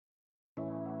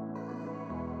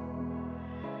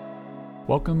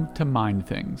Welcome to Mind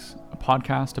Things, a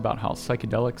podcast about how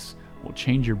psychedelics will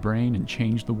change your brain and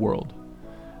change the world.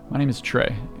 My name is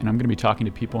Trey, and I'm going to be talking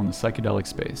to people in the psychedelic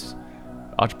space,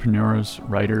 entrepreneurs,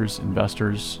 writers,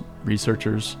 investors,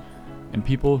 researchers, and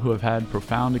people who have had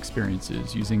profound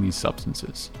experiences using these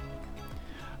substances.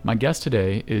 My guest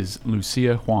today is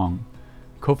Lucia Huang,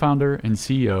 co-founder and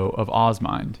CEO of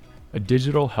OzMind, a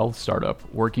digital health startup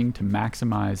working to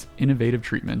maximize innovative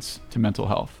treatments to mental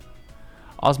health.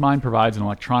 OzMind provides an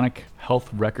electronic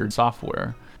health record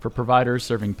software for providers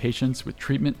serving patients with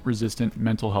treatment-resistant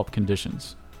mental health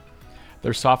conditions.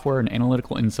 Their software and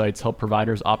analytical insights help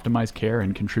providers optimize care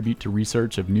and contribute to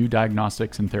research of new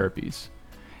diagnostics and therapies.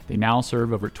 They now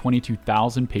serve over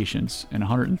 22,000 patients in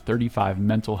 135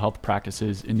 mental health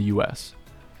practices in the US.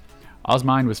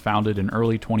 OzMind was founded in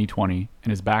early 2020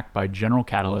 and is backed by General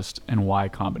Catalyst and Y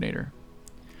Combinator.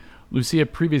 Lucia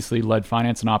previously led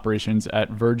finance and operations at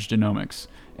Verge Genomics,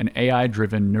 an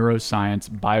AI-driven neuroscience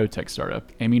biotech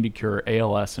startup aiming to cure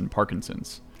ALS and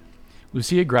Parkinson's.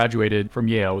 Lucia graduated from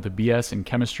Yale with a BS in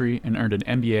chemistry and earned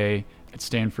an MBA at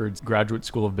Stanford's Graduate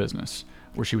School of Business,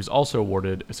 where she was also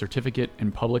awarded a certificate in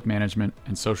public management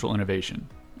and social innovation.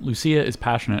 Lucia is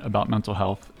passionate about mental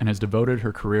health and has devoted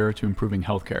her career to improving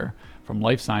healthcare, from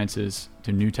life sciences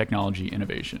to new technology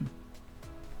innovation.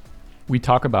 We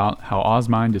talk about how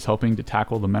OzMind is helping to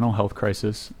tackle the mental health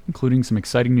crisis, including some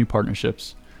exciting new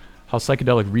partnerships, how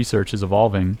psychedelic research is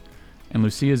evolving, and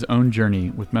Lucia's own journey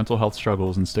with mental health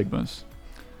struggles and stigmas.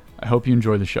 I hope you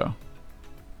enjoy the show.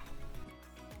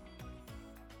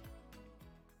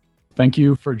 Thank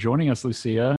you for joining us,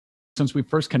 Lucia. Since we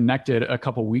first connected a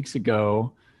couple weeks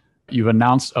ago, you've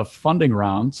announced a funding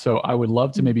round. So I would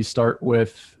love to maybe start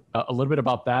with a little bit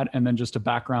about that and then just a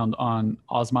background on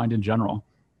OzMind in general.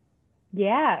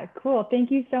 Yeah, cool.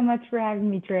 Thank you so much for having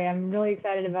me, Trey. I'm really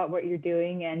excited about what you're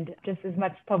doing and just as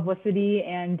much publicity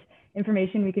and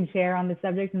information we can share on the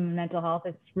subject of mental health.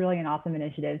 It's really an awesome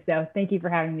initiative. So thank you for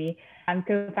having me. I'm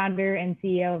co-founder and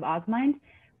CEO of OzMind.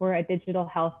 We're a digital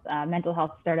health, mental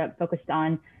health startup focused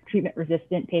on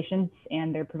treatment-resistant patients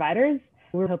and their providers.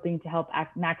 We're hoping to help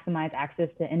maximize access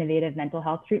to innovative mental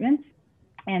health treatments,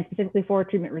 and specifically for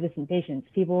treatment-resistant patients,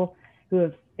 people who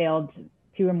have failed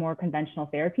 2 or more conventional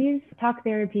therapies, talk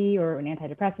therapy or an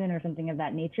antidepressant or something of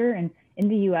that nature. And in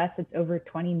the US, it's over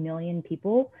 20 million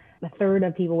people. A third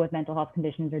of people with mental health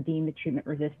conditions are deemed treatment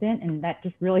resistant. And that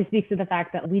just really speaks to the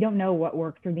fact that we don't know what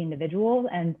works for the individual,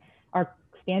 and our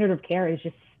standard of care is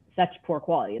just such poor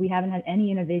quality. We haven't had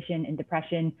any innovation in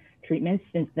depression treatments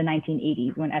since the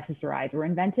 1980s when SSRIs were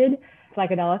invented.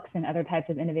 Psychedelics and other types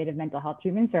of innovative mental health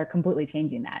treatments are completely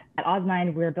changing that. At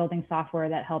OzMind, we're building software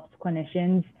that helps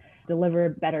clinicians deliver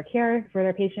better care for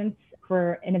their patients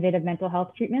for innovative mental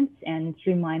health treatments and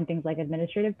streamline things like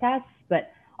administrative tasks,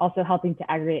 but also helping to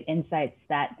aggregate insights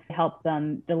that help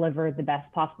them deliver the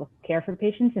best possible care for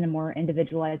patients in a more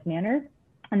individualized manner.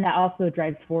 And that also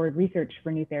drives forward research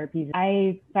for new therapies.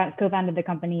 I co-founded the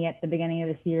company at the beginning of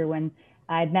this year when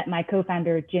I'd met my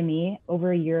co-founder, Jimmy,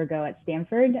 over a year ago at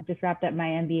Stanford. Just wrapped up my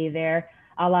MBA there,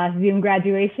 a la Zoom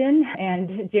graduation,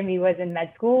 and Jimmy was in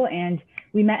med school, and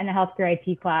we met in a healthcare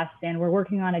IT class, and we're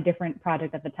working on a different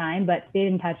project at the time, but stayed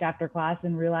in touch after class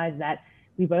and realized that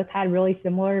we both had really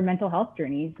similar mental health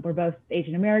journeys. We're both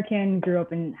Asian American, grew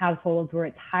up in households where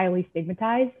it's highly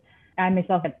stigmatized. I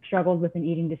myself have struggled with an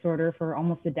eating disorder for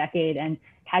almost a decade and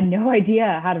had no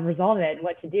idea how to resolve it and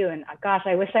what to do. And gosh,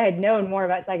 I wish I had known more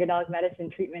about psychedelic medicine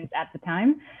treatments at the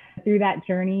time. Through that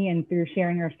journey and through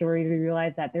sharing our stories, we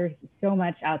realized that there's so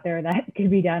much out there that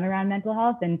could be done around mental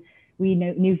health. And we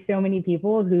knew so many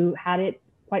people who had it,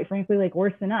 quite frankly, like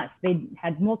worse than us. They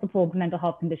had multiple mental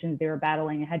health conditions they were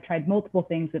battling and had tried multiple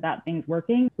things without things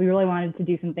working. We really wanted to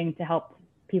do something to help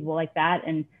people like that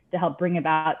and to help bring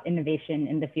about innovation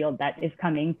in the field that is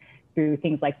coming through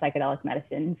things like psychedelic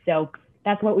medicine. So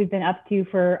that's what we've been up to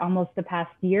for almost the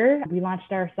past year. We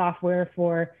launched our software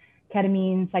for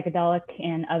ketamine, psychedelic,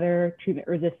 and other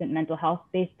treatment-resistant mental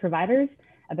health-based providers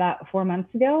about 4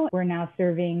 months ago. We're now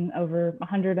serving over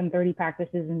 130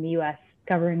 practices in the US,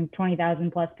 covering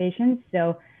 20,000 plus patients. So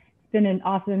it's been an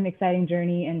awesome, exciting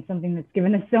journey and something that's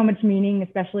given us so much meaning,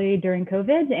 especially during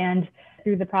COVID. And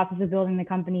through the process of building the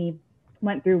company,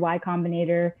 went through Y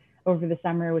Combinator over the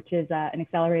summer, which is an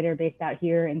accelerator based out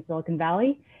here in Silicon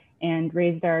Valley, and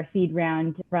raised our seed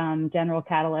round from General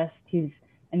Catalyst, who's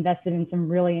invested in some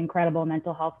really incredible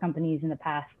mental health companies in the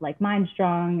past, like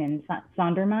MindStrong and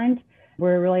Sondermind.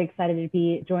 We're really excited to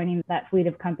be joining that fleet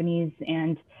of companies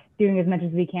and doing as much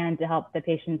as we can to help the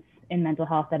patients in mental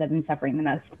health that have been suffering the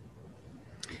most.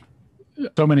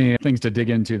 So many things to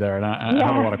dig into there, and I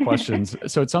have a lot of questions.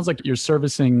 So it sounds like you're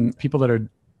servicing people that are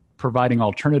providing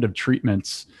alternative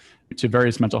treatments to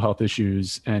various mental health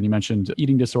issues. And you mentioned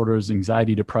eating disorders,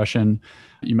 anxiety, depression.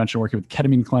 You mentioned working with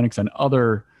ketamine clinics and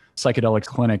other psychedelic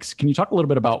clinics. Can you talk a little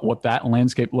bit about what that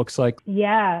landscape looks like?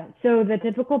 Yeah. So the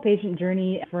typical patient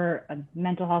journey for a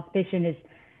mental health patient is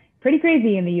pretty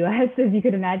crazy in the US, as you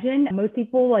could imagine. Most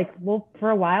people will for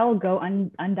a while go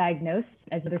undiagnosed,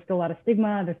 as there's still a lot of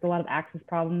stigma, there's still a lot of access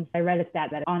problems. I read a stat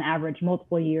that on average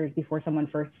multiple years before someone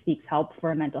first seeks help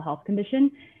for a mental health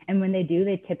condition. And when they do,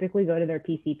 they typically go to their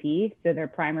PCP, so their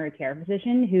primary care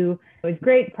physician, who is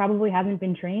great, probably hasn't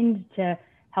been trained to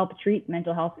help treat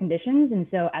mental health conditions. And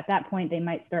so at that point, they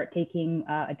might start taking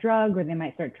a drug, or they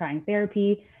might start trying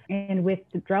therapy. And with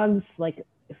the drugs, like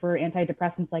for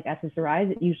antidepressants like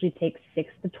SSRIs, it usually takes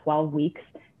 6 to 12 weeks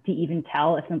to even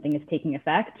tell if something is taking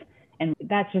effect. And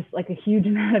that's just like a huge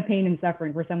amount of pain and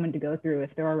suffering for someone to go through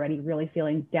if they're already really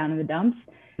feeling down in the dumps.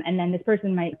 And then this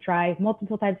person might try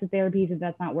multiple types of therapies if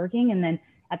that's not working. And then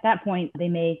at that point,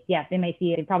 they've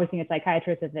probably seen a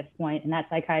psychiatrist at this point, and that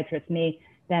psychiatrist may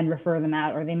then refer them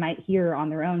out, or they might hear on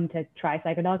their own to try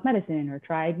psychedelic medicine or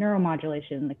try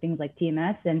neuromodulation, like things like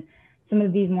TMS. And some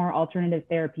of these more alternative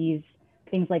therapies,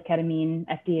 things like ketamine,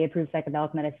 FDA-approved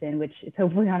psychedelic medicine, which is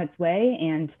hopefully on its way,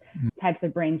 and types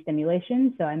of brain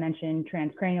stimulation. So I mentioned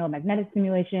transcranial magnetic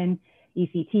stimulation,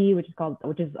 ECT, which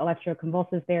is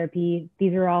electroconvulsive therapy.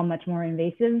 These are all much more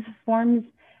invasive forms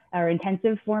or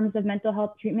intensive forms of mental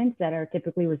health treatments that are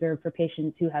typically reserved for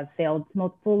patients who have failed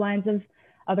multiple lines of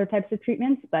other types of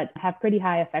treatments, but have pretty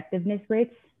high effectiveness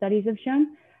rates, studies have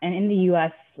shown. And in the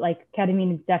US, like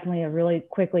ketamine is definitely a really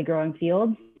quickly growing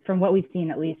field. From what we've seen,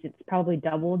 at least, it's probably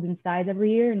doubled in size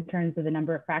every year in terms of the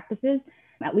number of practices.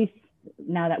 At least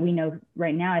now that we know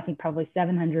right now, I think probably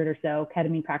 700 or so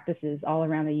ketamine practices all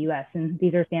around the US. And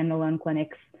these are standalone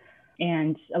clinics.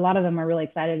 And a lot of them are really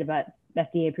excited about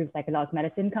FDA-approved psychedelic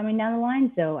medicine coming down the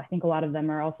line. So I think a lot of them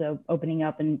are also opening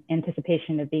up in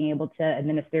anticipation of being able to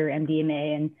administer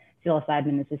MDMA and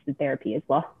psilocybin-assisted therapy as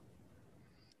well.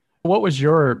 What was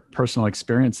your personal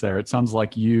experience there? It sounds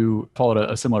like you followed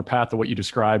a similar path to what you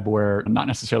described, where not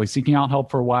necessarily seeking out help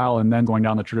for a while and then going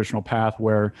down the traditional path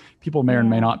where people may or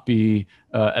may not be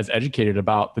as educated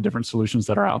about the different solutions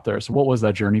that are out there. So what was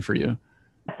that journey for you?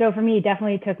 So for me, it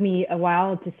definitely took me a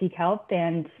while to seek help,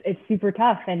 and it's super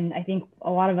tough. And I think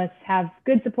a lot of us have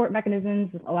good support mechanisms.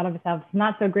 A lot of us have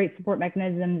not so great support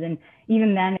mechanisms. And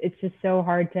even then, it's just so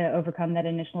hard to overcome that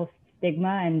initial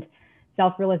stigma and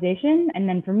self-realization. And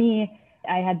then for me,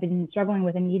 I had been struggling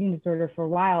with an eating disorder for a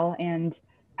while. And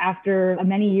after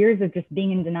many years of just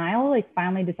being in denial, I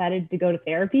finally decided to go to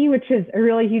therapy, which is a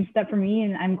really huge step for me.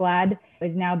 And I'm glad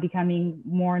it's now becoming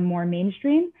more and more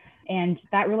mainstream. And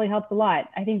that really helped a lot.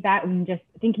 I think that when just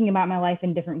thinking about my life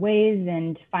in different ways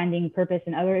and finding purpose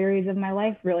in other areas of my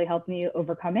life really helped me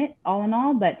overcome it all in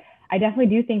all. But I definitely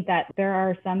do think that there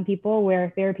are some people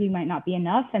where therapy might not be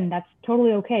enough, and that's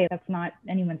totally okay. That's not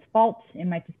anyone's fault. It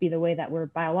might just be the way that we're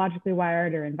biologically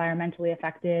wired or environmentally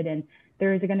affected. And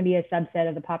there is going to be a subset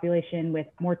of the population with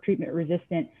more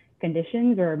treatment-resistant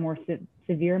conditions or more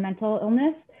severe mental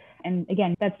illness. And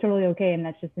again, that's totally okay. And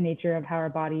that's just the nature of how our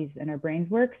bodies and our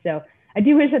brains work. So I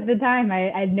do wish at the time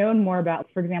I'd known more about,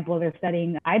 for example, they're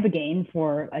studying ibogaine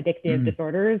for addictive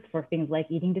disorders, for things like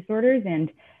eating disorders.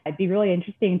 And it'd be really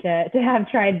interesting to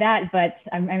have tried that. But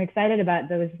I'm excited about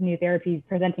those new therapies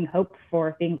presenting hope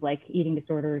for things like eating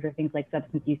disorders or things like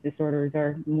substance use disorders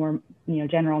or more,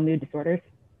 general mood disorders.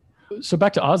 So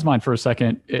back to Osmind for a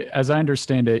second. As I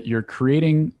understand it, you're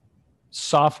creating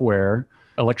software,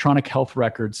 electronic health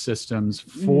record systems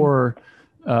for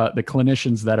the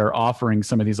clinicians that are offering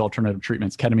some of these alternative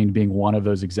treatments, ketamine being one of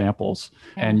those examples.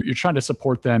 And you're trying to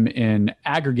support them in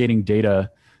aggregating data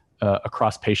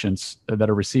across patients that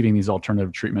are receiving these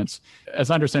alternative treatments.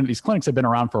 As I understand it, these clinics have been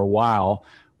around for a while.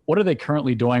 What are they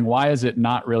currently doing? Why is it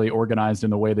not really organized in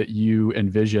the way that you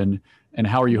envision? And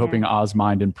how are you hoping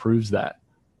Osmind improves that?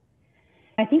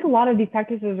 I think a lot of these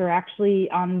practices are actually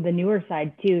on the newer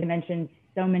side too. I mentioned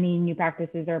so many new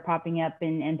practices are popping up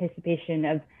in anticipation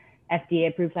of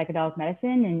FDA-approved psychedelic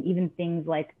medicine, and even things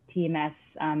like TMS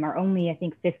are only, I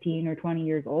think, 15 or 20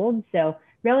 years old. So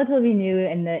relatively new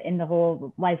in the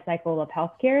whole life cycle of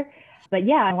healthcare. But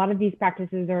yeah, a lot of these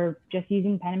practices are just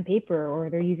using pen and paper, or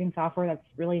they're using software that's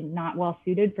really not well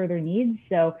suited for their needs.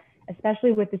 So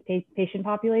especially with this patient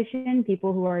population,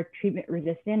 people who are treatment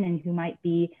resistant and who might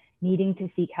be needing to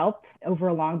seek help over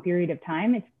a long period of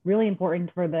time, it's really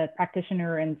important for the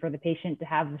practitioner and for the patient to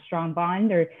have a strong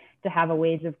bond, or to have a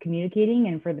ways of communicating,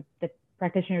 and for the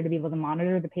practitioner to be able to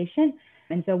monitor the patient.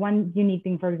 And so one unique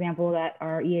thing, for example, that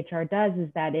our EHR does is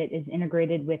that it is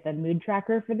integrated with a mood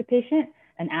tracker for the patient.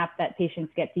 an app that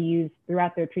patients get to use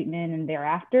throughout their treatment and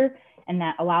thereafter. And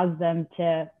that allows them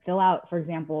to fill out, for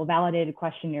example, validated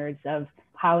questionnaires of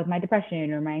how is my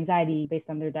depression or my anxiety based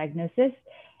on their diagnosis.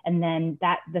 And then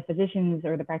that the physicians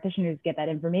or the practitioners get that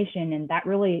information, and that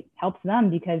really helps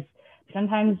them because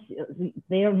sometimes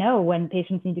they don't know when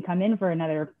patients need to come in for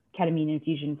another ketamine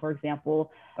infusion, for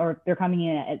example, or they're coming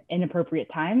in at inappropriate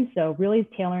times. So really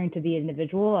tailoring to the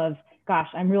individual of, gosh,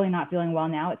 I'm really not feeling well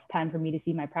now. It's time for me to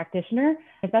see my practitioner.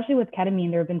 Especially with ketamine,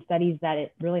 there have been studies that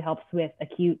it really helps with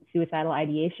acute suicidal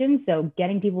ideation. So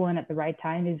getting people in at the right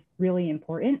time is really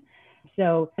important.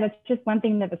 So that's just one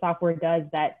thing that the software does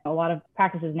that a lot of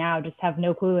practices now just have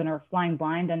no clue and are flying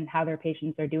blind on how their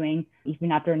patients are doing,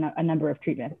 even after a number of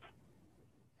treatments.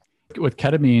 With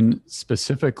ketamine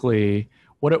specifically,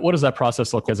 what does that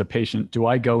process look like as a patient? Do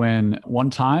I go in one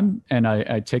time and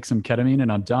I take some ketamine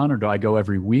and I'm done, or do I go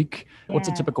every week? Yeah. What's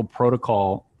a typical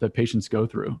protocol that patients go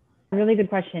through? Really good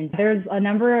question. There's a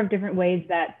number of different ways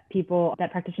that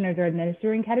practitioners are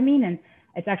administering ketamine, and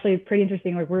it's actually pretty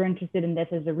interesting. Like, we're interested in this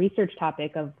as a research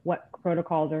topic of what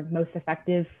protocols are most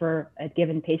effective for a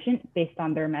given patient based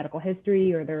on their medical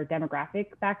history or their demographic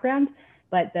background.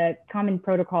 But the common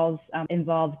protocols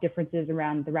involve differences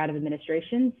around the route of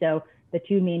administration. So the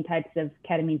two main types of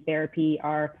ketamine therapy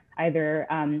are either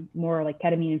more like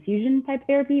ketamine infusion type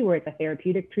therapy, where it's a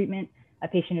therapeutic treatment. A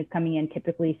patient is coming in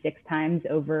typically 6 times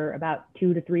over about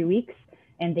 2 to 3 weeks,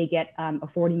 and they get a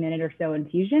 40-minute or so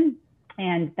infusion.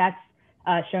 And that's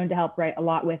shown to help a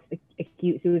lot with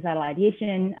acute suicidal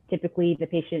ideation. Typically, the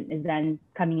patient is then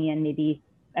coming in maybe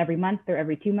every month or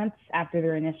every 2 months after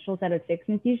their initial set of 6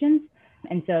 infusions.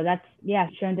 And so that's,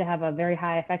 shown to have a very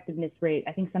high effectiveness rate.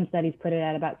 I think some studies put it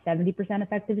at about 70%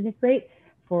 effectiveness rate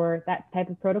for that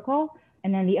type of protocol.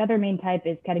 And then the other main type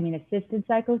is ketamine-assisted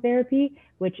psychotherapy,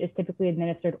 which is typically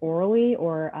administered orally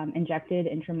or injected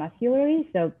intramuscularly.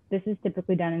 So this is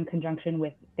typically done in conjunction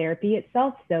with therapy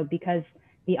itself. So because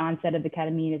the onset of the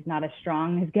ketamine is not as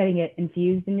strong as getting it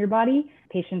infused in your body,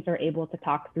 patients are able to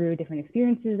talk through different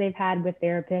experiences they've had with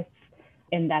therapists.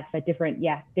 And that's a different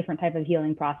type of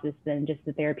healing process than just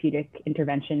the therapeutic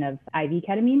intervention of IV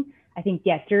ketamine. I think,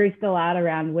 jury's still out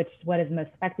around what is most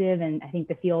effective. And I think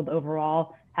the field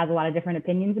overall has a lot of different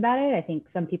opinions about it. I think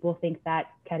some people think that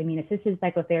ketamine-assisted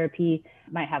psychotherapy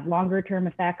might have longer term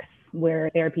effects where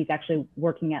therapy is actually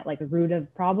working at the root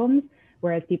of problems.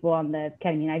 Whereas people on the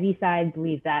ketamine IV side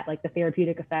believe that the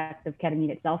therapeutic effects of ketamine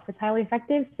itself is highly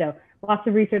effective. So lots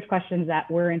of research questions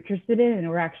that we're interested in and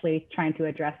we're actually trying to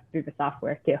address through the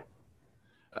software too.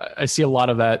 I see a lot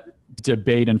of that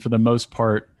debate, and for the most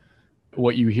part,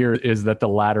 what you hear is that the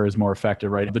latter is more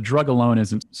effective, right? The drug alone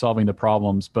isn't solving the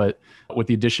problems, but with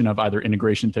the addition of either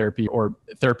integration therapy or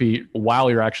therapy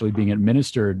while you're actually being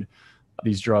administered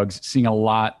these drugs, seeing a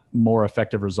lot more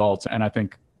effective results. And I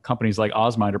think companies like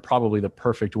Osmind are probably the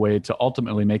perfect way to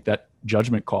ultimately make that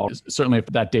judgment call. Certainly if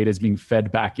that data is being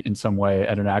fed back in some way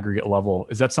at an aggregate level.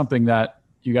 Is that something that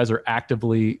you guys are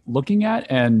actively looking at?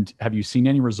 And have you seen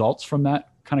any results from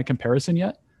that kind of comparison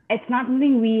yet? It's not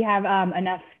something we have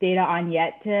enough data on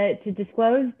yet to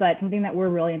disclose, but something that we're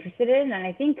really interested in. And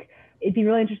I think it'd be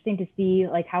really interesting to see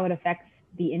how it affects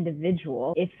the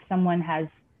individual. If someone has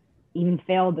even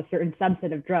failed a certain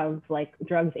subset of drugs, like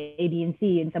drugs A, B, and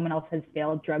C, and someone else has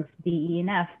failed drugs D, E, and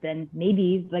F, then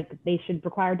maybe they should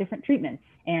require different treatments.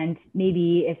 And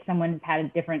maybe if someone's had a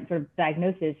different sort of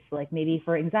diagnosis, maybe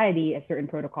for anxiety, a certain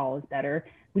protocol is better.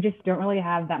 We just don't really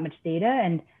have that much data.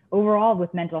 And overall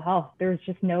with mental health, there's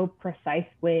just no precise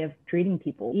way of treating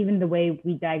people. Even the way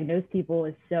we diagnose people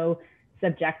is so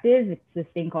subjective. It's this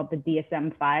thing called the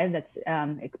DSM-5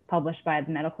 that's published by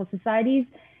the medical societies.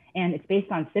 And it's based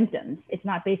on symptoms. It's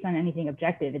not based on anything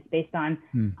objective. It's based on,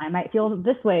 I might feel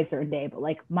this way a certain day, but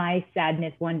my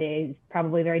sadness one day is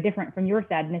probably very different from your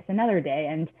sadness another day.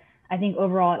 And I think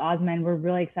overall at Osmind, we're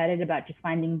really excited about just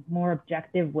finding more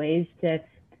objective ways to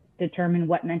determine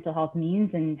what mental health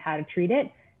means and how to treat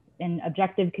it. And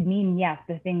objective could mean,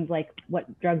 the things like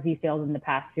what drugs you failed in the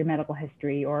past, your medical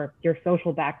history, or your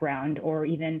social background, or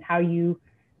even how you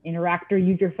interact or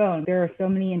use your phone. There are so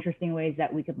many interesting ways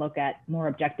that we could look at more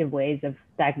objective ways of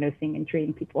diagnosing and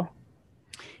treating people.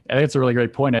 I think it's a really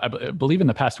great point. I believe in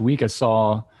the past week, I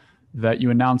saw that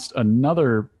you announced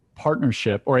another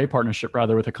partnership, or a partnership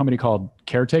rather, with a company called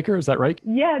Caretaker. Is that right?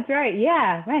 Yeah, that's right.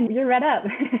 Yeah, man, you're read up.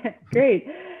 Great.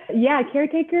 Yeah,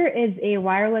 Caretaker is a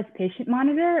wireless patient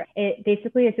monitor. It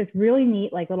basically is this really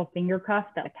neat little finger cuff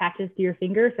that attaches to your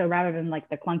finger. So rather than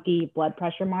the clunky blood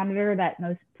pressure monitor that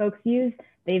most folks use,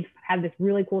 they've had this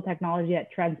really cool technology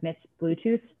that transmits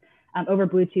Bluetooth over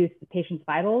Bluetooth the patient's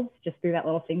vitals just through that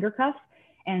little finger cuff.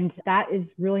 And that is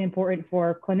really important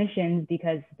for clinicians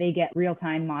because they get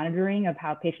real-time monitoring of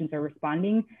how patients are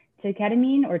responding to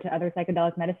ketamine or to other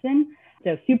psychedelic medicine.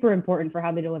 So super important for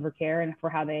how they deliver care and for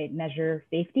how they measure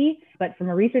safety. But from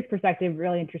a research perspective,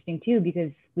 really interesting too, because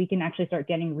we can actually start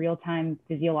getting real-time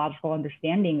physiological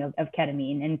understanding of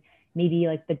ketamine, and maybe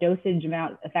like the dosage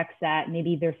amount affects that.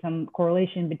 Maybe there's some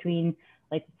correlation between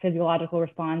like physiological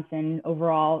response and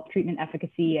overall treatment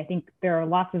efficacy. I think there are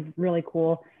lots of really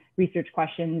cool research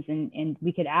questions and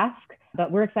we could ask, but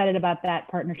we're excited about that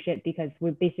partnership because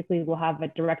we basically will have a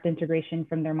direct integration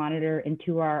from their monitor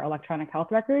into our electronic health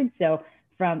records. So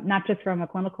from not just from a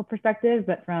clinical perspective,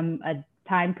 but from a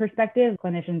time perspective,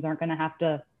 clinicians aren't going to have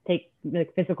to take the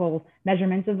physical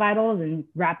measurements of vitals and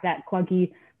wrap that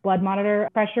clunky blood monitor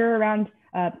pressure around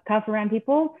cuff around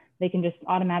people. They can just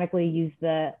automatically use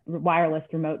the wireless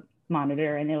remote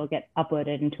monitor and it'll get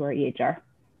uploaded into our EHR.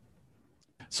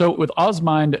 So with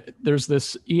Osmind, there's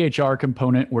this EHR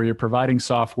component where you're providing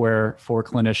software for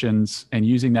clinicians and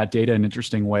using that data in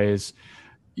interesting ways.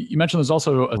 You mentioned there's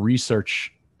also a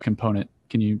research component.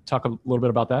 Can you talk a little bit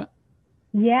about that?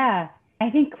 Yeah, I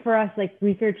think for us, like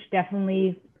research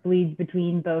definitely bleeds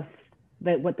between both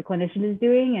what the clinician is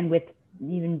doing and with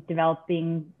even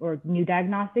developing or new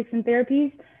diagnostics and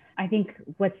therapies. I think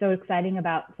what's so exciting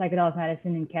about psychedelic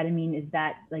medicine and ketamine is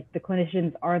that like the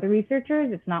clinicians are the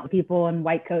researchers. It's not people in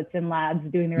white coats in labs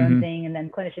doing their own thing and then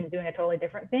clinicians doing a totally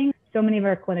different thing. So many of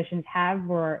our clinicians have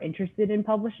or are interested in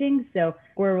publishing. So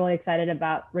we're really excited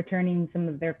about returning some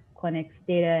of their clinics'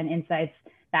 data and insights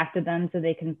back to them so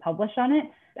they can publish on it.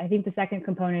 I think the second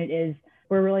component is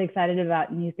we're really excited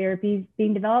about new therapies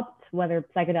being developed, whether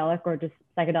psychedelic or just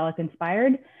psychedelic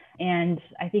inspired. And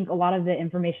I think a lot of the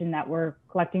information that we're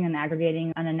collecting and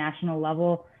aggregating on a national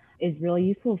level is really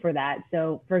useful for that.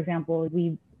 So for example,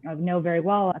 we know very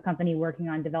well a company working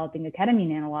on developing a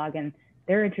ketamine analog, and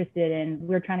they're interested in,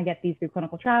 we're trying to get these through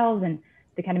clinical trials, and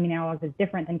the ketamine analog is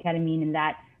different than ketamine in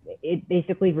that it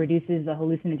basically reduces the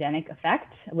hallucinogenic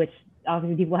effect, which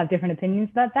obviously people have different opinions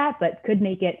about that, but could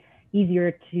make it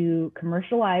easier to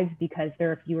commercialize because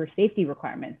there are fewer safety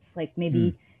requirements. Like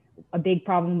maybe a big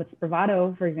problem with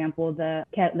Spravato, for example, the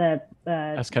enantiomer,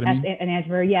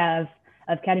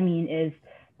 of ketamine is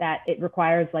that it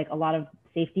requires like a lot of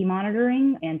safety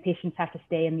monitoring and patients have to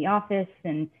stay in the office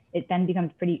and it then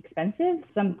becomes pretty expensive.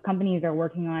 Some companies are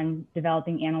working on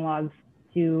developing analogs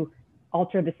to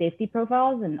alter the safety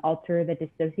profiles and alter the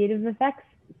dissociative effects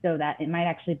so that it might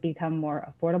actually become more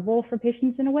affordable for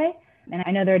patients in a way. And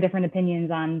I know there are different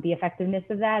opinions on the effectiveness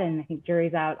of that, and I think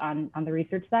jury's out on the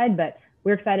research side, but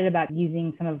we're excited about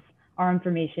using some of our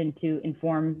information to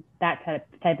inform that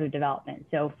type of development.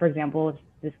 So for example, if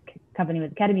this company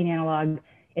with a ketamine analog,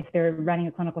 if they're running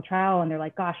a clinical trial and they're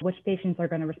like, gosh, which patients are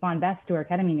going to respond best to our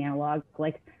ketamine analog?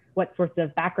 Like what sorts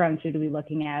of background should we be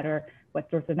looking at, or what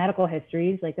sorts of medical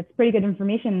histories? Like that's pretty good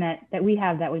information that we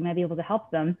have that we might be able to help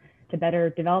them to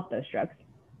better develop those drugs.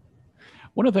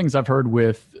 One of the things I've heard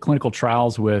with clinical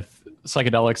trials with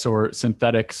psychedelics or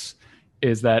synthetics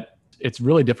is that it's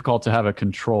really difficult to have a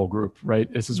control group,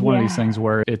 right? This is one of these things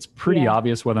where it's pretty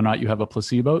obvious whether or not you have a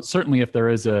placebo, certainly if there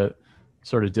is a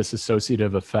sort of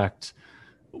dissociative effect.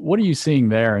 What are you seeing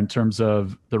there in terms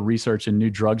of the research and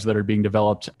new drugs that are being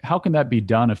developed? How can that be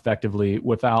done effectively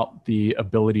without the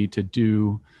ability to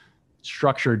do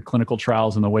structured clinical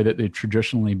trials in the way that they've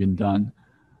traditionally been done?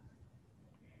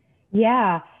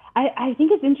 Yeah, I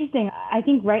think it's interesting. I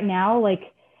think right now,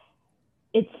 like,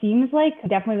 it seems like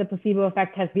definitely the placebo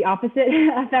effect has the opposite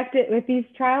effect with these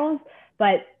trials,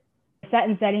 but set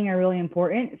and setting are really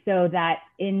important so that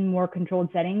in more controlled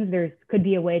settings, there could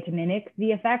be a way to mimic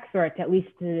the effects or to at least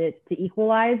to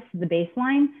equalize the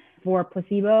baseline for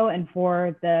placebo and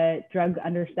for the drug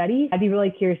under study. I'd be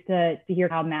really curious to hear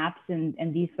how MAPS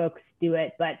and these folks do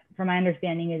it. But from my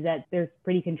understanding is that there's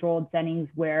pretty controlled settings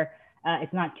where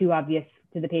it's not too obvious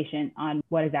to the patient on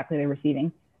what exactly they're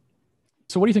receiving.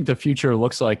 So what do you think the future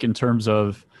looks like in terms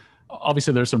of,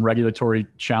 obviously there's some regulatory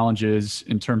challenges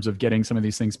in terms of getting some of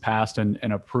these things passed and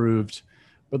approved,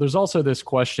 but there's also this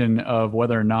question of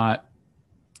whether or not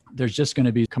there's just going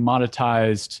to be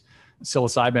commoditized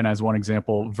psilocybin as one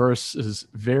example versus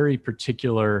very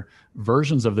particular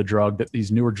versions of the drug that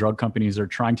these newer drug companies are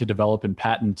trying to develop and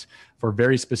patent for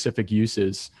very specific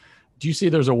uses. Do you see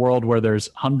there's a world where there's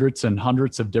hundreds and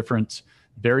hundreds of different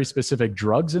very specific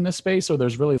drugs in this space, or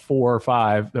there's really 4 or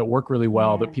 5 that work really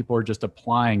well that people are just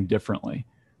applying differently?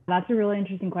 That's a really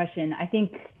interesting question. I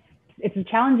think it's a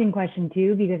challenging question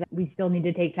too, because we still need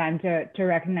to take time to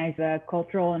recognize the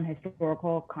cultural and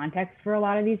historical context for a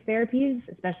lot of these therapies,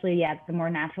 especially the more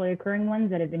naturally occurring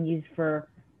ones that have been used for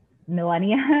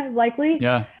millennia, likely.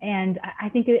 Yeah. And I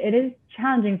think it is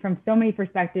challenging from so many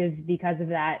perspectives because of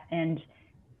that, and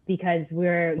because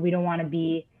we don't want to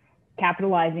be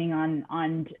capitalizing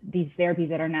on these therapies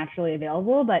that are naturally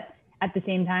available. But at the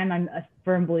same time, I'm a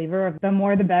firm believer of the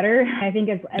more the better. I think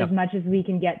as much as we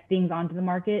can get things onto the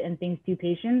market and things to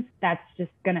patients, that's just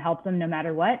going to help them no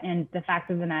matter what. And the fact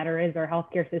of the matter is our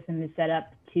healthcare system is set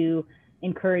up to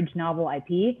encourage novel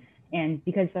IP. And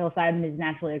because psilocybin is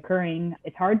naturally occurring,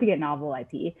 it's hard to get novel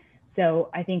IP.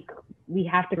 So I think we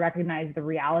have to recognize the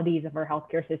realities of our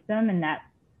healthcare system, and that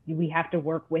we have to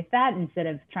work with that instead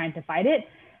of trying to fight it.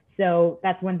 So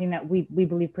that's one thing that we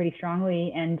believe pretty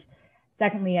strongly. And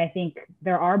secondly, I think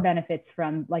there are benefits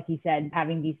from, like you said,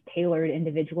 having these tailored,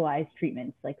 individualized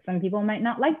treatments. Like some people might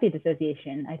not like the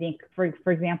dissociation. I think,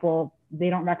 for example, they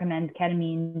don't recommend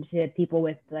ketamine to people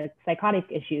with like psychotic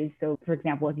issues. So, for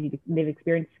example, if they've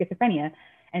experienced schizophrenia,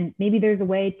 and maybe there's a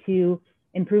way to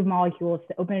improve molecules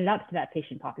to open it up to that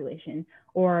patient population,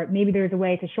 or maybe there's a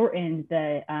way to shorten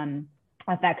the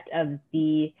effect of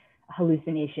the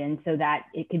hallucination so that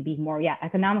it could be more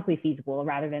economically feasible,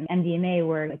 rather than MDMA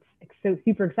where it's so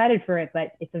super excited for it,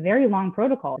 but it's a very long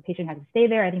protocol. The patient has to stay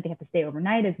there. I think they have to stay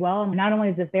overnight as well. Not only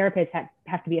does the therapist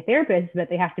have to be a therapist, but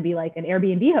they have to be like an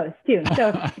Airbnb host too. So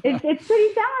it's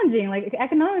pretty challenging. Like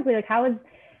economically, like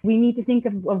we need to think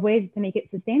of ways to make it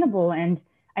sustainable. And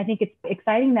I think it's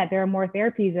exciting that there are more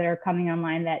therapies that are coming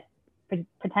online that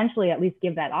potentially at least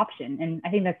give that option. And I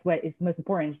think that's what is most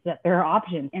important, is that there are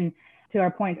options. And to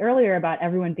our point earlier about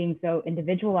everyone being so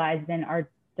individualized and our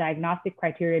diagnostic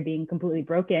criteria being completely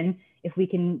broken, if we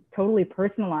can totally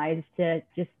personalize to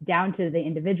just down to the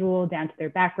individual, down to their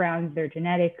backgrounds, their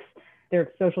genetics,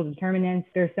 their social determinants,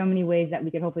 there are so many ways that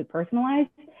we could hopefully personalize.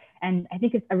 And I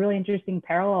think it's a really interesting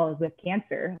parallel with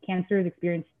cancer. Cancer has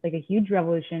experienced like a huge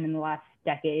revolution in the last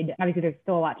decade. Obviously, there's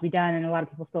still a lot to be done, and a lot of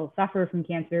people still suffer from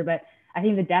cancer, but I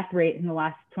think the death rate in the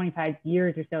last 25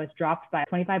 years or so has dropped by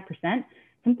 25%.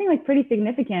 Something like pretty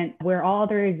significant, where all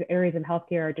other areas of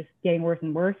healthcare are just getting worse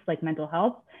and worse, like mental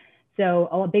health. So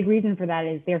a big reason for that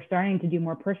is they're starting to do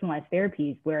more personalized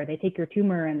therapies where they take your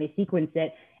tumor and they sequence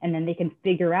it, and then they can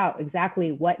figure out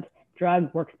exactly what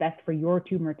drug works best for your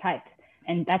tumor type.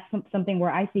 And that's something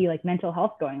where I see like mental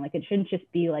health going. Like it shouldn't just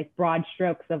be like broad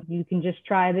strokes of you can just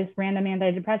try this random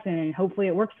antidepressant and hopefully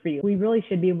it works for you. We really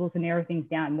should be able to narrow things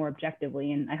down more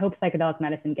objectively. And I hope psychedelic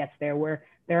medicine gets there, where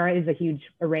there is a huge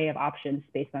array of options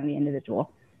based on the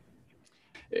individual.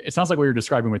 It sounds like what you're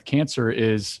describing with cancer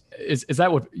is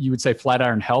that what you would say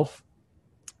Flatiron Health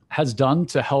has done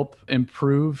to help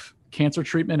improve cancer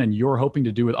treatment, and you're hoping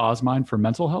to do with Osmind for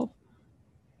mental health?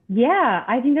 Yeah,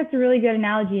 I think that's a really good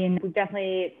analogy, and we've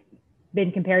definitely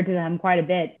been compared to them quite a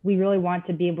bit. We really want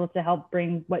to be able to help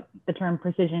bring what the term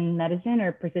precision medicine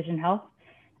or precision health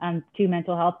to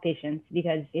mental health patients,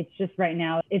 because it's just right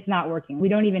now, it's not working. We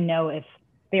don't even know if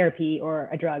therapy or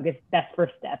a drug is best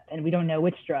first step, and we don't know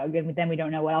which drug, and then we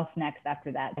don't know what else next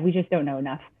after that. We just don't know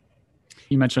enough.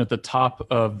 You mentioned at the top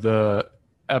of the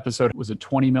episode, was it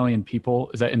 20 million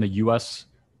people? Is that in the US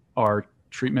are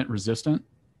treatment resistant?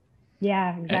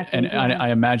 Yeah, exactly. And I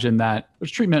imagine that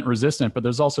there's treatment resistant, but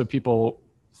there's also people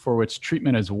for which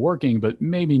treatment is working, but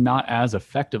maybe not as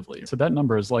effectively. So that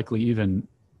number is likely even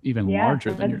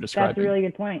larger than you're describing. That's a really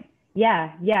good point.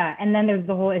 Yeah. And then there's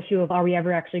the whole issue of, are we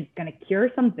ever actually going to cure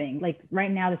something? Like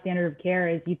right now, the standard of care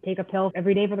is you take a pill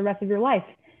every day for the rest of your life.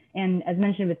 And as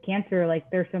mentioned with cancer, like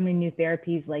there's so many new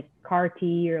therapies like CAR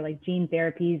T or like gene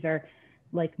therapies, or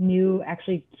like new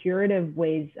actually curative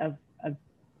ways of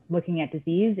looking at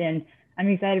disease. And I'm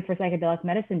excited for psychedelic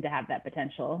medicine to have that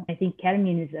potential. I think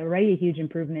ketamine is already a huge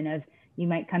improvement of, you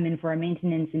might come in for a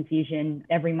maintenance infusion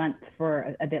every month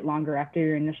for a bit longer after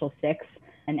your initial 6.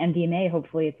 And MDMA,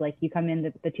 hopefully it's like you come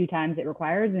in the 2 times it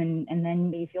requires, and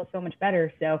then you feel so much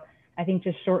better. So I think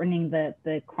just shortening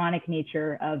the chronic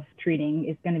nature of treating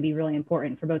is going to be really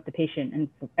important for both the patient and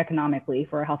economically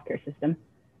for our healthcare system.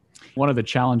 One of the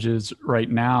challenges right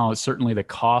now is certainly the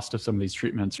cost of some of these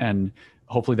treatments, and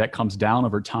hopefully that comes down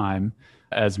over time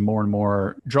as more and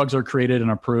more drugs are created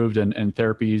and approved, and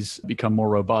therapies become more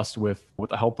robust with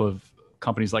the help of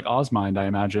companies like Osmind, I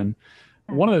imagine.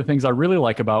 One of the things I really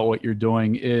like about what you're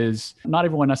doing is not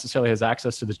everyone necessarily has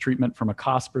access to the treatment from a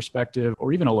cost perspective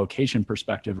or even a location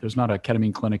perspective. There's not a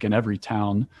ketamine clinic in every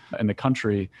town in the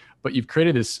country, but you've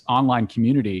created this online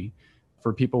community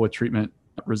for people with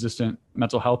treatment-resistant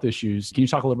mental health issues. Can you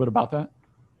talk a little bit about that?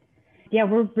 Yeah,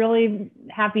 we're really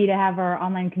happy to have our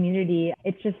online community.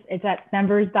 It's at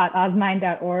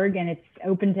members.osmind.org, and it's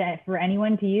open for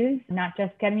anyone to use, not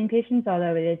just ketamine patients,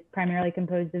 although it is primarily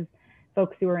composed of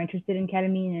folks who are interested in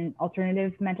ketamine and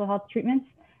alternative mental health treatments.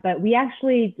 But we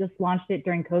actually just launched it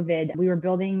during COVID. We were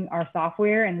building our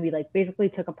software and we basically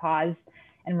took a pause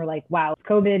and we're like, wow,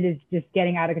 COVID is just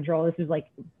getting out of control. This was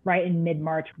right in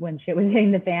mid-March when shit was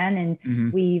hitting the fan.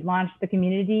 And we launched the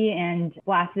community and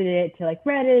blasted it to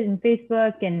Reddit and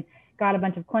Facebook and got a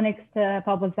bunch of clinics to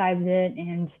publicize it.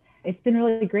 And it's been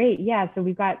really great. Yeah. So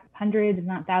we've got hundreds, if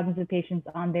not thousands of patients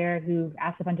on there who've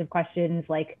asked a bunch of questions.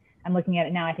 I'm looking at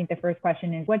it now. I think the first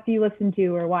question is, what do you listen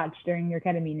to or watch during your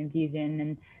ketamine infusion?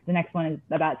 And the next one is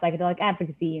about psychedelic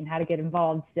advocacy and how to get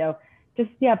involved. So just,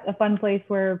 a fun place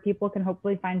where people can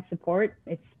hopefully find support.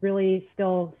 It's really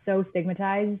still so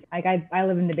stigmatized. I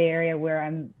live in the Bay Area where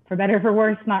I'm, for better or for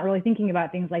worse, not really thinking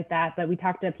about things like that. But we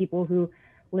talk to people who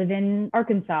live in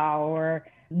Arkansas or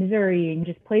Missouri and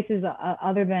just places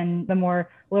other than the more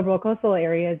liberal coastal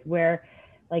areas where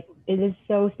it is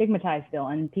so stigmatized still,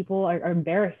 and people are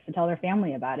embarrassed to tell their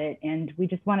family about it. And we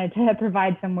just wanted to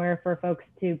provide somewhere for folks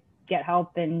to get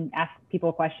help and ask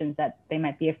people questions that they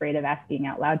might be afraid of asking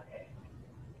out loud.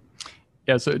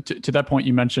 Yeah, so to that point,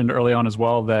 you mentioned early on as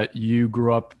well that you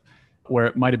grew up where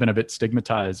it might have been a bit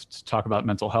stigmatized to talk about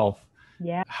mental health.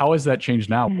 Yeah. How has that changed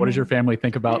now? What does your family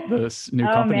think about this new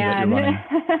company that you're running?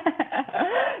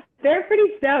 They're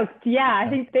pretty stoked. Yeah, I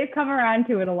think they've come around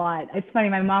to it a lot. It's funny.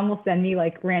 My mom will send me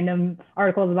random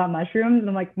articles about mushrooms. And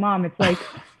I'm like, Mom, it's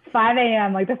 5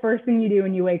 a.m. The first thing you do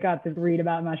when you wake up is read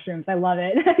about mushrooms. I love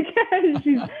it.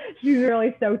 she's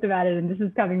really stoked about it. And this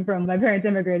is coming from, my parents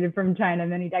immigrated from China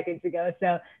many decades ago.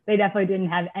 So they definitely didn't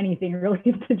have anything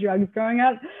related to drugs growing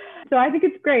up. So I think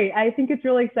it's great. I think it's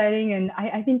really exciting. And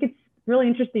I think it's really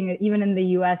interesting that even in the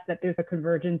US that there's a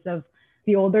convergence of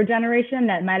the older generation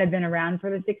that might have been around for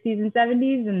the 60s and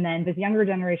 70s, and then this younger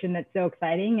generation that's so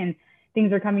exciting, and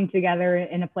things are coming together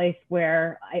in a place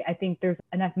where I think there's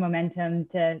enough momentum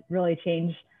to really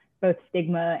change both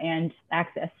stigma and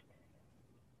access.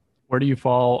 Where do you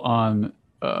fall on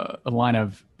a line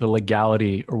of the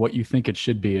legality or what you think it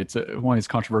should be? It's one of these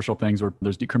controversial things where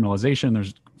there's decriminalization,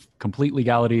 there's complete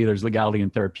legality, there's legality in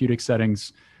therapeutic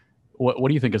settings. What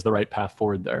do you think is the right path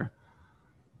forward there?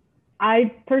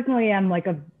 I personally am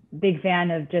a big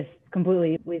fan of just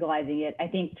completely legalizing it. I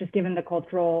think just given the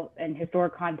cultural and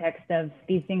historic context of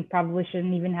these things probably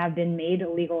shouldn't even have been made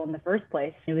illegal in the first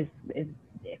place.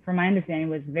 From my understanding,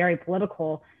 was very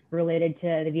political, related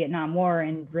to the Vietnam War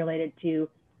and related to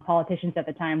politicians at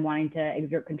the time wanting to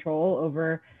exert control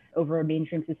over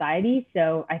mainstream society.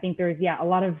 So I think there's, a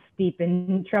lot of deep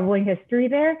and troubling history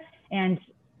there. And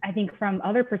I think from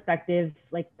other perspectives,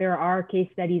 there are case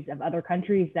studies of other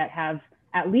countries that have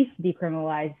at least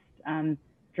decriminalized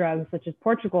drugs, such as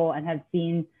Portugal, and have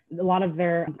seen a lot of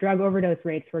their drug overdose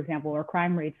rates, for example, or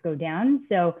crime rates go down.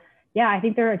 So yeah, I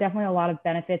think there are definitely a lot of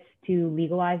benefits to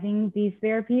legalizing these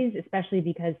therapies, especially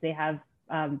because they have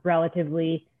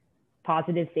relatively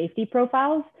positive safety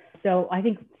profiles. So I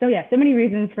think, so many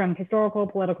reasons from historical,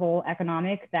 political,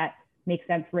 economic that make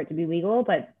sense for it to be legal.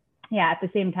 But yeah, at the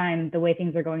same time, the way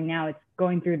things are going now, it's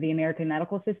going through the American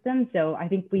medical system. So I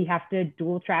think we have to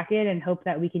dual track it and hope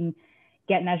that we can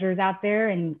get measures out there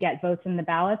and get votes in the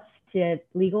ballots to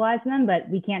legalize them. But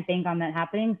we can't bank on that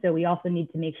happening. So we also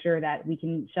need to make sure that we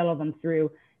can shuttle them through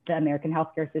the American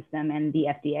healthcare system and the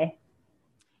FDA.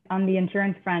 On the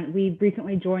insurance front, we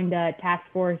recently joined a task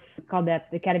force called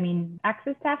the Ketamine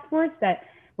Access Task Force that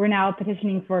we're now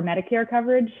petitioning for Medicare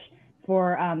coverage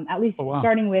for at least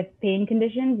starting with pain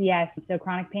conditions. Yes, so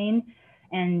chronic pain.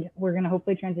 And we're going to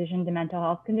hopefully transition to mental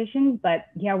health conditions. But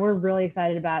yeah, we're really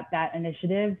excited about that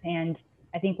initiative. And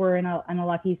I think we're in a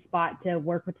lucky spot to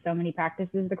work with so many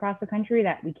practices across the country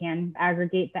that we can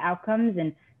aggregate the outcomes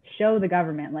and show the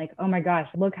government oh my gosh,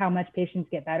 look how much patients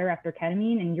get better after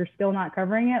ketamine and you're still not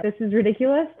covering it. This is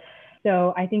ridiculous.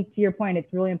 So I think to your point,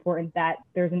 it's really important that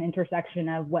there's an intersection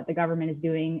of what the government is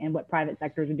doing and what private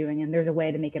sectors are doing. And there's a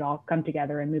way to make it all come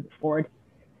together and move it forward.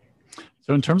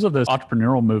 So in terms of this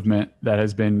entrepreneurial movement that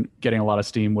has been getting a lot of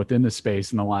steam within the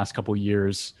space in the last couple of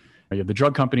years, you have the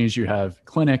drug companies, you have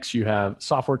clinics, you have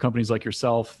software companies like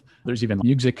yourself. There's even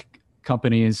music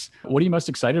companies. What are you most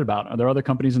excited about? Are there other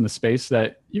companies in the space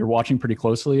that you're watching pretty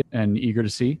closely and eager to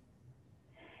see?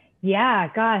 Yeah,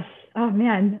 gosh. Oh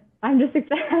man, I'm just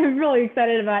excited. I'm really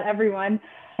excited about everyone.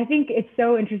 I think it's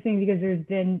so interesting because there's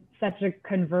been such a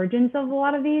convergence of a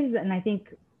lot of these. And I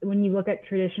think when you look at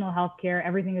traditional healthcare,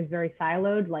 everything is very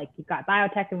siloed. You've got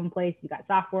biotech in one place, you've got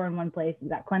software in one place,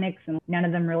 you've got clinics, and none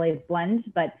of them really blend.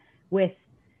 But with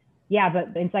Yeah,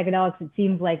 but in psychedelics, it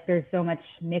seems like there's so much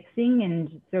mixing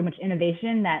and so much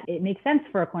innovation that it makes sense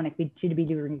for a clinic to be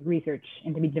doing research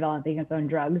and to be developing its own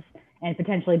drugs and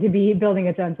potentially to be building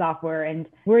its own software. And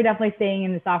we're definitely staying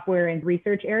in the software and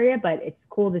research area, but it's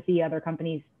cool to see other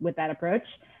companies with that approach.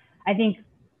 I think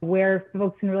where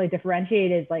folks can really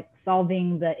differentiate is like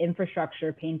solving the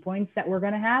infrastructure pain points that we're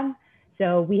going to have.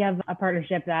 So we have a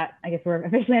partnership that I guess we're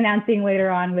officially announcing later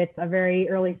on with a very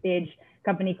early stage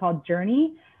company called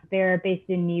Journey. They're based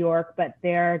in New York, but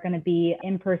they're going to be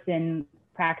in-person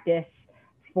practice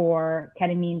for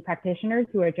ketamine practitioners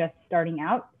who are just starting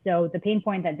out. So the pain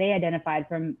point that they identified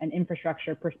from an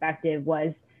infrastructure perspective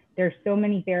was there's so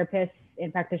many therapists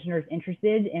and practitioners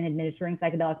interested in administering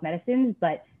psychedelic medicines,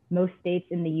 but most states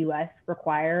in the US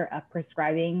require a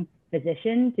prescribing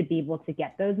physician to be able to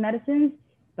get those medicines.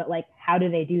 But like, how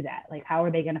do they do that? Like, how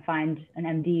are they going to find an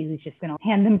MD who's just going to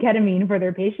hand them ketamine for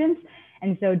their patients?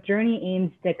 And so Journey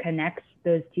aims to connect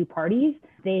those two parties.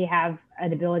 They have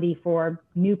an ability for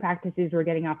new practices who are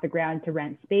getting off the ground to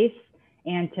rent space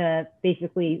and to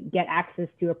basically get access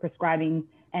to a prescribing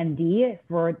MD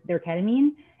for their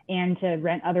ketamine and to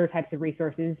rent other types of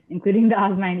resources, including the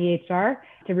Osmind EHR,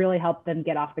 to really help them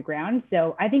get off the ground.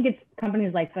 So I think it's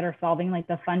companies like that are solving like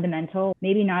the fundamental,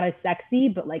 maybe not as sexy,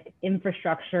 but like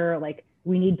infrastructure, like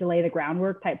we need to lay the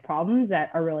groundwork type problems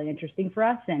that are really interesting for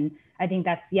us. And I think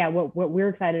that's, what we're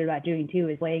excited about doing too,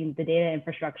 is laying the data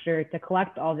infrastructure to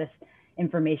collect all this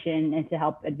information and to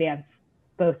help advance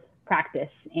both practice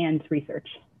and research.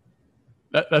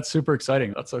 That's super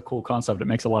exciting. That's a cool concept. It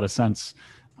makes a lot of sense.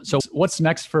 So what's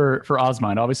next for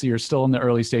Osmind? Obviously, you're still in the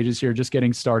early stages here, just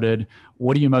getting started.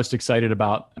 What are you most excited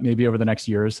about maybe over the next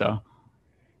year or so?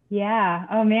 Yeah.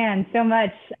 Oh man, so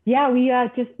much. Yeah, we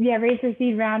just raised our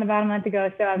seed round about a month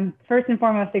ago. So I'm first and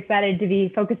foremost excited to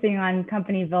be focusing on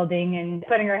company building and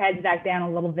putting our heads back down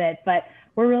a little bit. But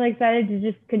we're really excited to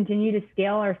just continue to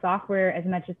scale our software as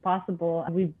much as possible.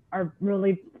 We are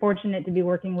really fortunate to be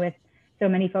working with so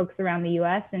many folks around the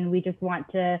US, and we just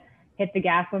want to hit the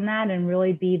gas on that and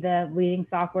really be the leading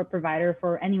software provider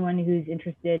for anyone who's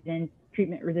interested in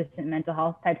treatment-resistant mental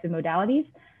health types of modalities.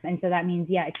 And so that means,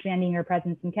 expanding our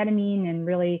presence in ketamine and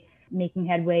really making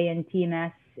headway in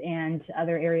TMS and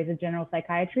other areas of general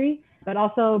psychiatry, but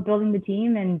also building the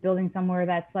team and building somewhere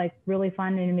that's like really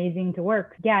fun and amazing to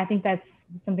work. Yeah, I think that's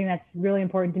something that's really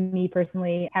important to me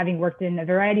personally, having worked in a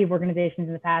variety of organizations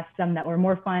in the past, some that were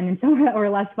more fun and some that were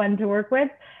less fun to work with,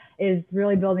 is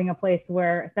really building a place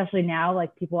where, especially now,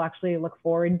 like people actually look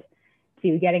forward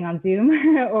to getting on Zoom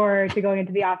or to going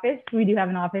into the office. We do have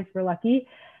an office, we're lucky.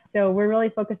 So we're really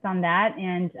focused on that.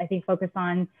 And I think focused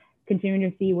on continuing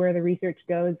to see where the research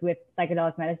goes with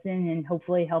psychedelic medicine and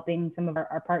hopefully helping some of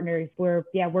our partners. We're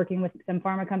working with some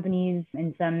pharma companies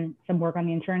and some work on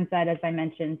the insurance side, as I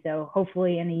mentioned. So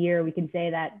hopefully in a year we can say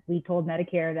that we told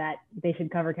Medicare that they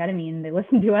should cover ketamine. They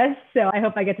listened to us. So I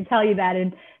hope I get to tell you that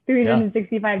in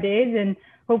 365 days. And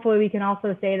hopefully we can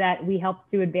also say that we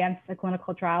helped to advance a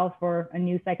clinical trial for a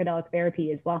new psychedelic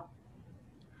therapy as well.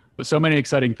 So many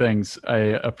exciting things. I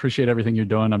appreciate everything you're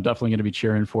doing. I'm definitely going to be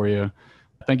cheering for you.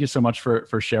 Thank you so much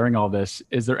for sharing all this.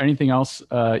 Is there anything else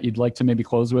you'd like to maybe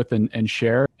close with and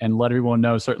share and let everyone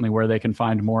know certainly where they can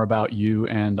find more about you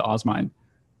and Osmind?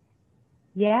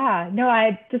 Yeah, no,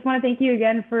 I just want to thank you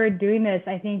again for doing this.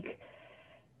 I think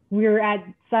we're at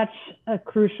such a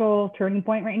crucial turning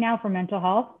point right now for mental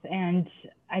health. And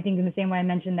I think in the same way I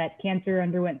mentioned that cancer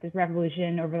underwent this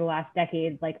revolution over the last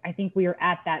decade, like I think we are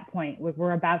at that point.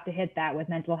 We're about to hit that with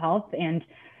mental health, and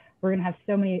we're going to have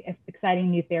so many exciting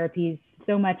new therapies,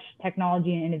 so much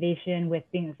technology and innovation with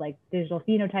things like digital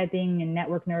phenotyping and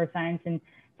network neuroscience. And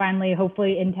finally,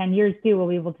 hopefully in 10 years too, we'll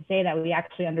be able to say that we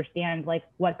actually understand like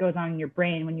what goes on in your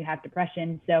brain when you have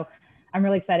depression. So I'm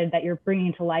really excited that you're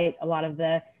bringing to light a lot of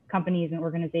the companies and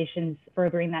organizations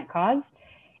furthering that cause.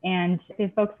 And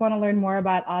if folks want to learn more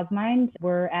about Osmind,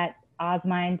 we're at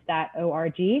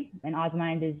osmind.org, and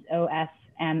Osmind is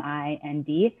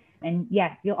OSMIND. And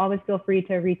you'll always feel free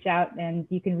to reach out, and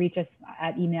you can reach us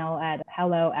at email at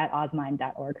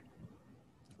hello@osmind.org.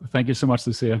 Thank you so much,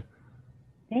 Lucia.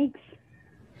 Thanks.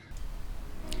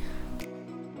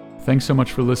 Thanks so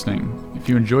much for listening. If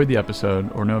you enjoyed the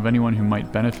episode or know of anyone who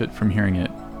might benefit from hearing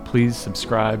it, please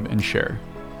subscribe and share.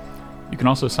 You can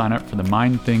also sign up for the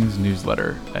Mind Things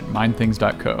newsletter at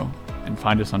mindthings.co and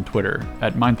find us on Twitter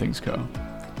at mindthingsco.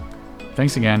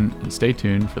 Thanks again, and stay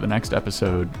tuned for the next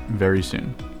episode very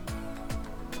soon.